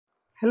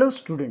Hello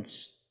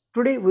students,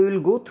 today we will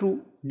go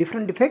through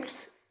different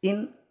defects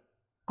in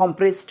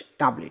compressed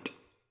tablet.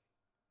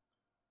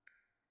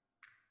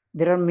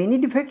 There are many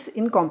defects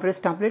in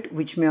compressed tablet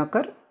which may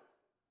occur.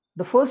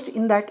 The first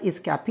in that is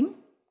capping.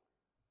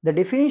 The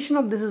definition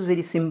of this is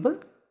very simple: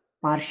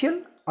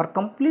 partial or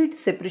complete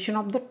separation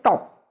of the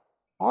top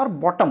or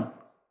bottom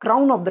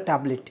crown of the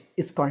tablet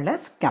is called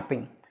as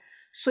capping.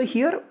 So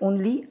here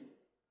only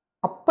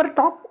upper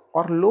top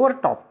or lower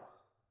top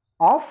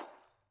of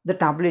the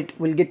tablet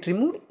will get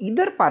removed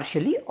either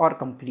partially or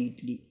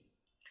completely.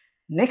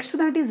 Next to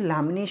that is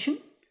lamination.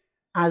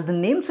 As the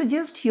name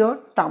suggests, here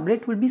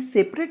tablet will be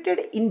separated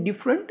in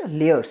different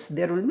layers.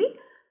 There will be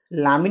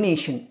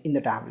lamination in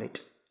the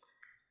tablet.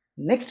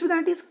 Next to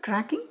that is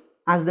cracking.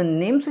 As the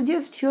name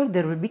suggests, here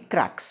there will be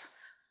cracks.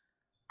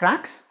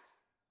 Cracks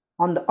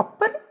on the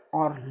upper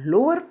or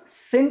lower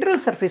central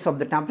surface of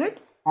the tablet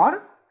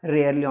or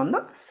rarely on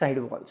the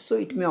side wall. So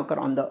it may occur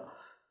on the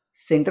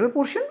central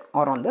portion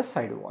or on the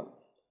side wall.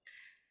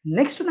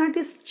 Next to that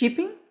is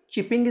chipping.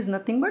 Chipping is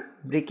nothing but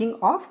breaking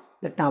of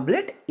the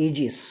tablet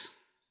edges.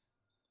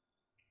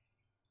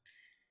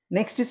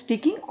 Next is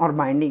sticking or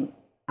binding.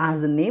 As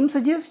the name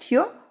suggests,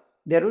 here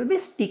there will be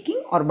sticking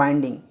or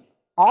binding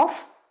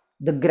of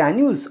the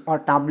granules or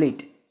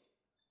tablet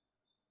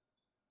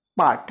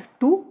part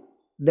to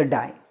the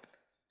die.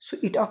 So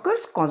it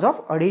occurs cause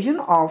of adhesion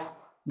of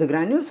the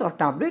granules or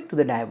tablet to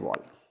the die wall.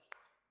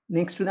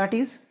 Next to that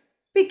is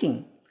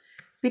picking.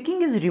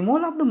 Picking is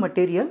removal of the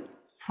material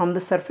from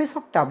the surface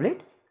of tablet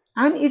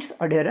and its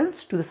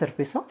adherence to the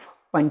surface of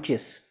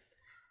punches.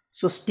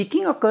 So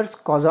sticking occurs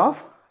cause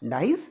of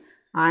dies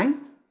and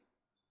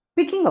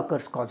picking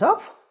occurs cause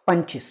of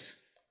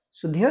punches.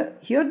 So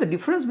here the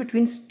difference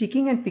between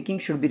sticking and picking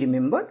should be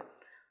remembered.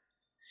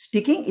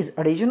 Sticking is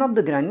adhesion of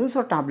the granules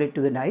or tablet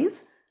to the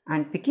dies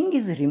and picking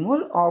is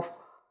removal of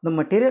the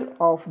material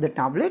of the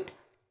tablet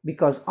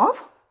because of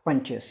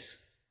punches.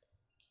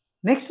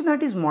 Next to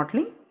that is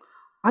mottling.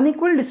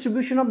 Unequal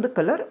distribution of the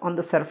color on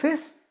the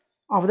surface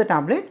of the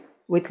tablet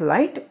with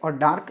light or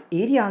dark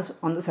areas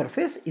on the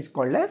surface is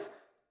called as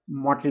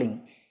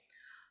mottling.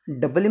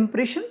 Double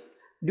impression.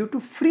 Due to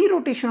free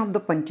rotation of the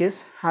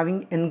punches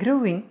having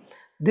engraving,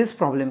 this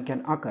problem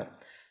can occur.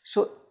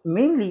 So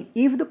mainly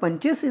if the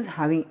punches is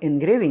having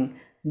engraving,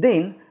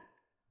 then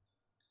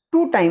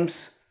 2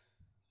 times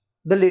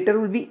the letter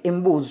will be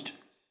embossed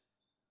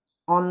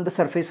on the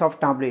surface of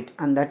tablet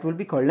and that will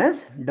be called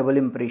as double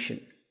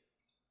impression.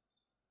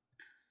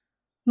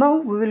 Now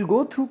we will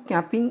go through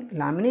capping,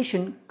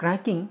 lamination,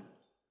 cracking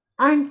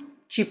and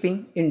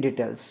chipping in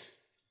details.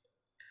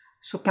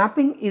 So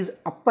capping is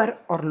upper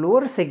or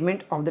lower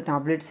segment of the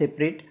tablet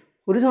separate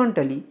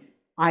horizontally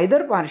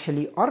either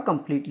partially or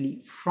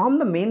completely from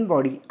the main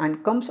body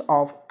and comes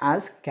off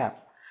as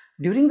cap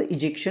during the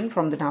ejection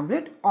from the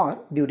tablet or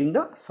during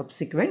the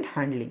subsequent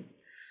handling.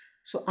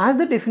 So as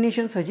the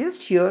definition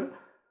suggests, here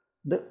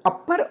the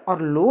upper or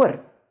lower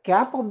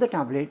cap of the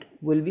tablet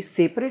will be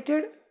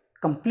separated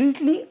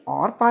completely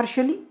or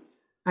partially,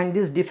 and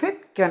this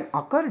defect can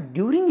occur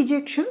during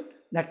ejection,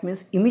 that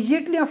means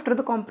immediately after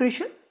the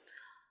compression,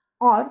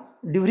 or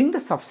during the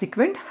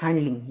subsequent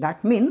handling,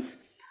 that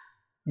means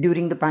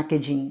during the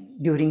packaging,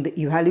 during the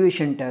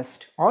evaluation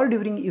test or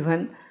during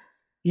even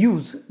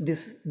use,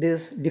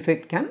 this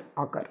defect can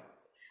occur.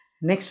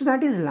 Next to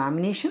that is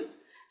lamination.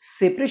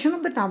 Separation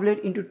of the tablet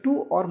into 2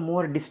 or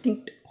more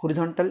distinct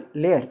horizontal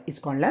layer is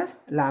called as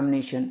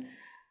lamination.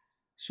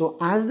 So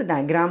as the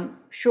diagram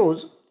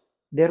shows,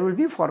 there will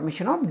be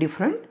formation of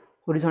different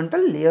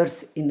horizontal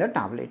layers in the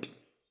tablet.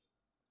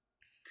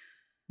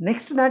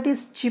 Next to that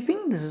is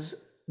chipping. This is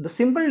the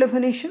simple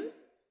definition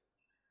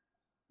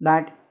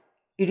that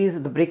it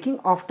is the breaking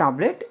of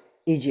tablet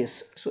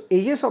edges. So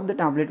edges of the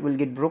tablet will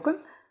get broken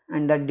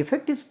and that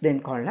defect is then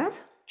called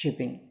as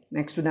chipping.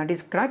 Next to that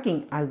is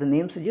cracking. As the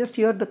name suggests,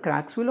 here the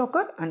cracks will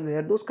occur, and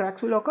where those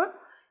cracks will occur,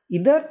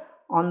 either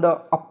on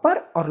the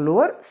upper or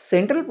lower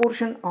central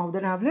portion of the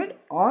tablet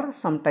or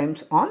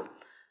sometimes on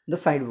the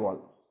side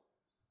wall.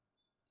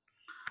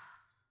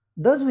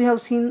 Thus we have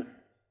seen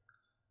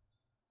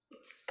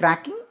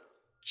cracking,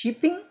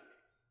 chipping,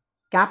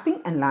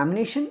 capping and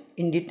lamination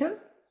in detail.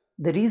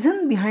 The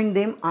reason behind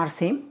them are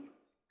same.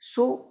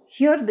 So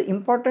here the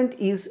important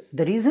is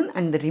the reason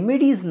and the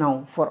remedies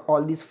now for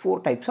all these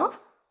 4 types of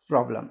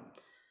problem.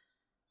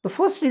 The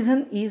first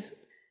reason is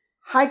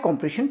high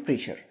compression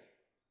pressure.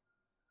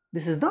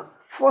 This is the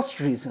first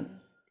reason.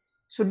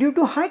 So due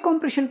to high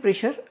compression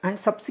pressure and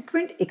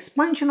subsequent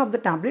expansion of the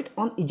tablet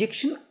on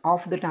ejection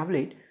of the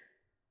tablet,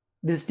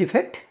 this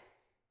defect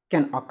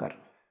can occur.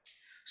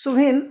 So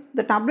when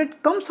the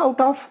tablet comes out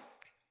of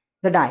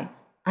the die,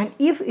 and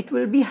if it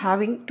will be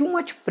having too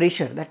much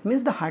pressure, that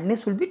means the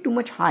hardness will be too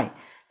much high,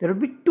 there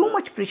will be too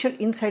much pressure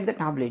inside the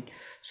tablet.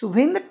 So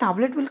when the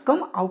tablet will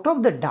come out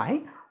of the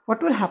die,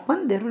 what will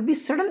happen? There will be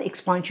sudden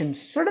expansion,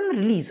 sudden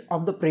release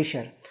of the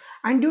pressure,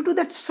 and due to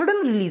that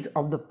sudden release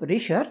of the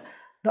pressure,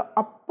 the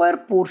upper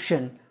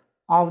portion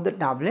of the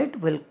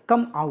tablet will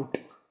come out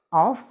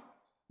of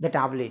the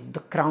tablet.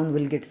 The crown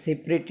will get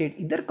separated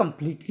either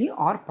completely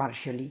or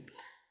partially,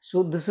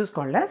 So this is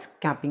called as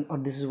capping, or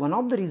this is one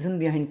of the reasons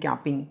behind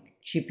capping,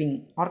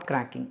 chipping or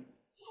cracking.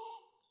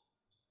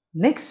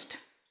 Next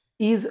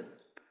is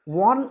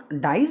worn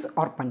dies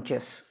or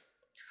punches.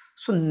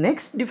 So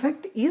next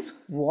defect is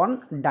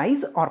worn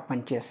dies or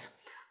punches.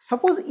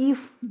 Suppose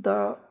if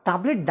the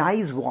tablet die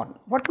is worn,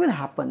 what will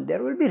happen?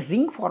 There will be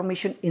ring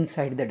formation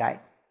inside the die.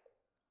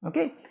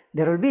 Okay,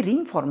 there will be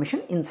ring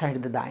formation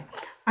inside the die,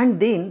 and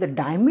then the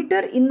diameter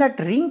in that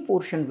ring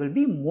portion will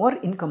be more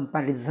in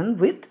comparison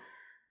with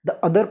the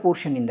other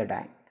portion in the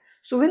die.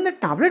 So when the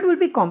tablet will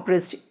be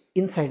compressed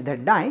inside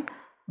that die,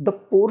 the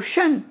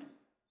portion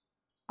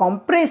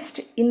compressed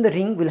in the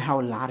ring will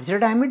have larger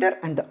diameter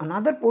and the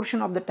another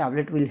portion of the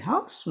tablet will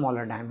have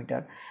smaller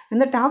diameter. When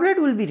the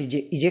tablet will be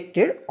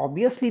ejected,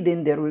 obviously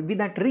then there will be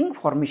that ring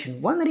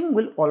formation. One ring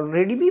will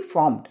already be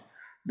formed.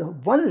 The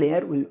one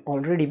layer will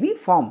already be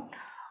formed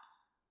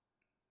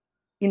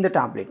in the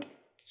tablet.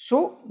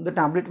 So the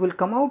tablet will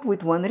come out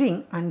with one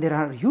ring, and there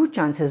are huge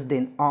chances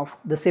then of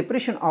the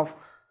separation of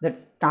the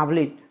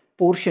tablet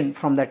portion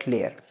from that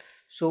layer.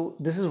 So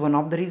this is one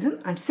of the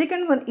reasons. And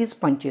second one is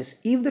punches.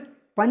 If the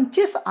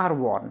punches are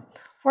worn,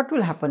 what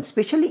will happen?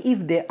 Especially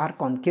if they are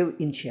concave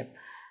in shape,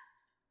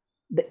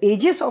 the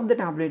edges of the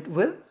tablet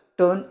will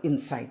turn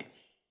inside.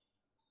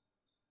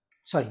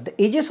 The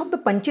edges of the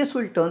punches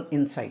will turn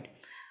inside.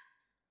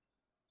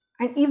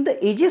 And if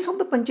the edges of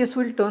the punches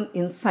will turn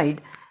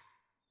inside,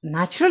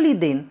 naturally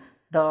then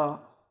the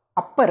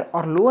upper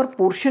or lower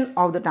portion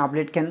of the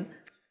tablet can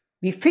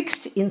be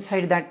fixed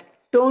inside that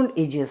turned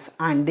edges,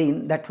 and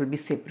then that will be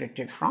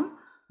separated from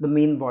the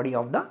main body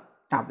of the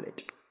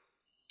tablet.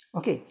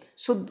 Okay,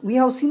 so we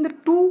have seen the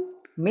two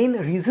main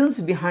reasons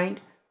behind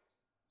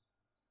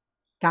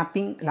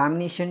capping,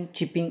 lamination,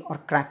 chipping or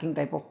cracking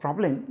type of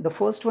problem. The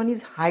first one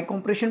is high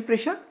compression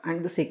pressure,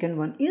 and the second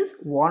one is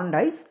worn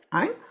dies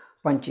and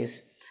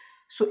punches.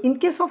 So in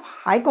case of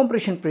high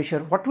compression pressure,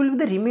 what will be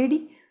the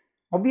remedy?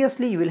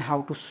 Obviously you will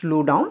have to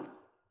slow down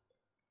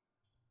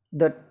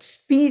the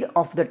speed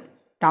of the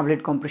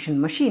tablet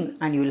compression machine,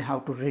 and you will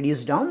have to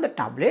reduce down the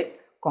tablet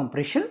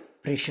compression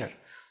pressure.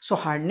 So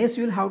hardness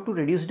you will have to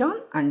reduce down,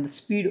 and the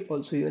speed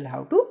also you will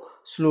have to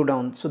slow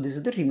down. So this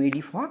is the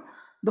remedy for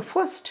the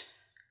first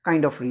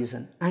kind of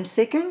reason. And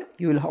second,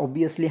 you will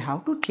obviously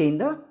have to change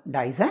the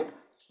dies and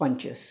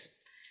punches.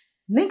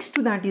 Next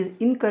to that is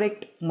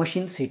incorrect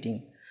machine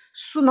setting.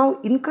 So now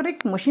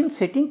incorrect machine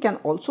setting can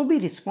also be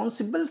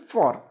responsible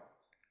for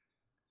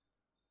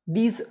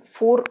these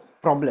four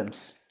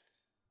problems.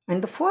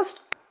 And the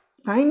first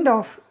kind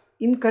of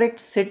incorrect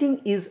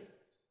setting is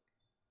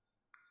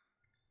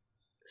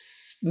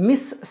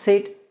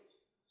misset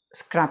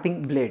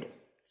scraping blade.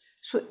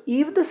 So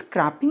if the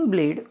scraping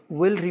blade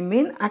will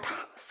remain at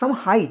some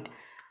height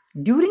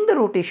during the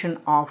rotation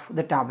of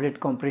the tablet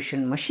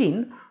compression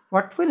machine,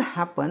 what will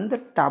happen? The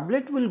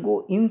tablet will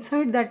go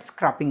inside that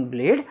scraping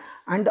blade,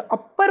 and the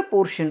upper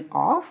portion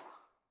of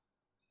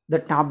the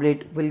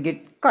tablet will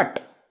get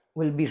cut,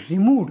 will be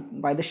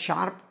removed by the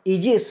sharp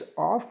edges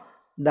of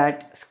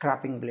that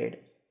scraping blade.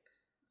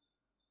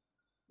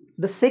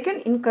 The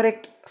second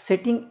incorrect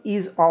setting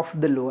is of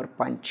the lower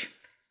punch.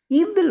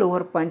 If the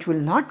lower punch will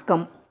not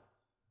come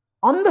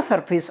on the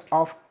surface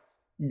of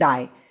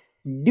die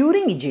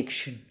during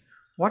ejection,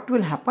 what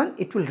will happen?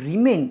 It will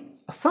remain,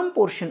 some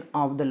portion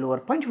of the lower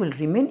punch will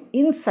remain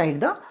inside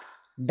the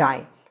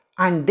die,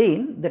 and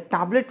then the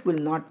tablet will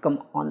not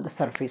come on the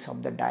surface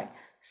of the die.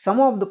 Some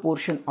of the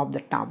portion of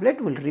the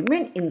tablet will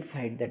remain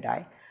inside the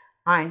die,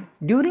 and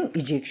during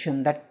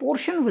ejection that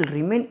portion will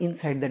remain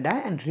inside the die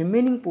and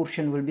remaining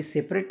portion will be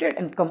separated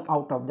and come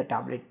out of the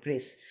tablet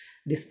press.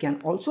 This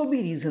can also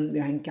be reason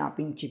behind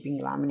capping,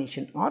 chipping,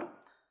 lamination or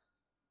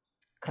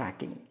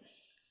cracking.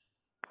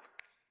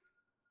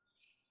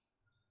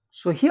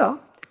 So here,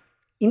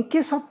 in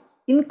case of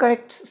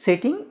incorrect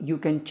setting, you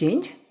can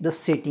change the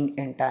setting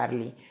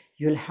entirely.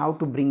 You will have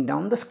to bring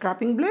down the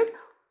scraping blade,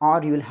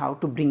 or you will have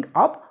to bring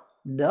up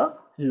the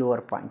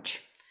lower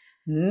punch.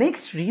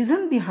 Next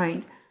reason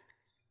behind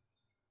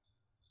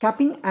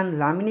capping and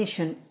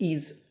lamination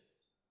is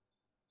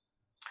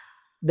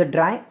the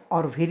dry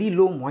or very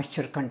low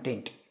moisture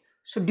content.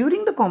 So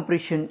during the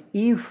compression,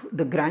 if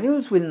the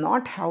granules will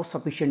not have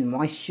sufficient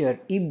moisture,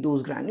 if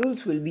those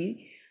granules will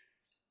be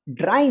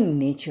dry in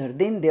nature,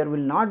 then there will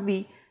not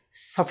be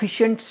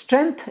sufficient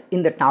strength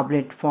in the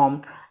tablet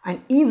form,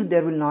 and if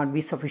there will not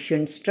be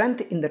sufficient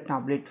strength in the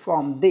tablet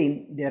form,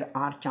 then there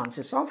are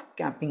chances of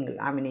capping,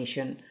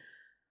 lamination,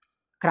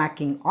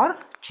 cracking or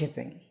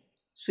chipping.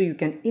 So you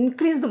can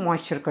increase the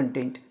moisture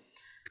content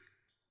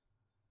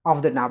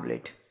of the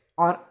tablet,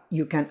 or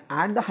you can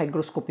add the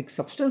hygroscopic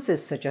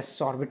substances such as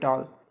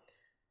sorbitol,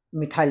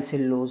 methyl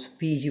cellulose,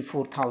 PEG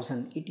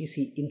 4000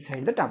 etc.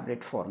 inside the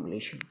tablet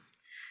formulation.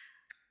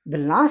 The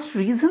last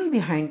reason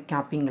behind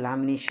capping,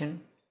 lamination,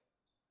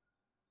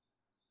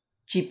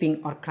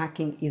 chipping or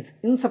cracking is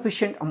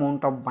insufficient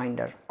amount of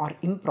binder or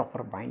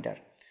improper binder.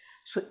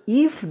 So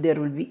if there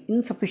will be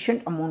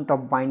insufficient amount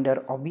of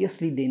binder,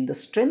 obviously then the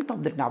strength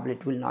of the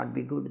tablet will not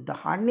be good, the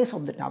hardness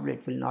of the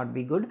tablet will not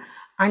be good,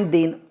 and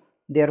then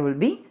there will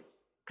be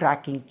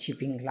cracking,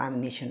 chipping,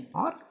 lamination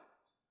or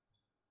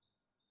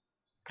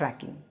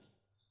cracking.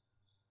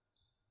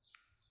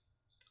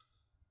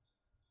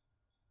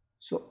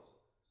 So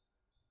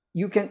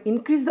you can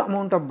increase the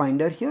amount of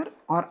binder here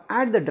or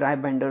add the dry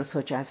binders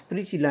such as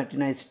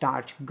pre-gelatinized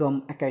starch,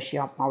 gum,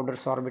 acacia, powder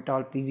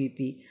sorbitol,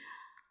 PVP,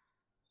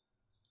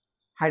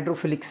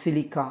 hydrophilic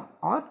silica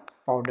or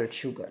powdered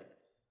sugar.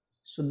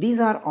 So these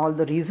are all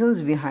the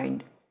reasons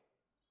behind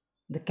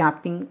the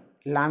capping,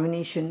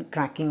 lamination,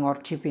 cracking or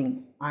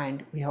chipping,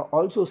 and we have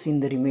also seen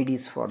the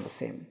remedies for the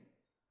same.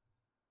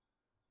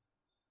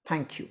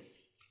 Thank you.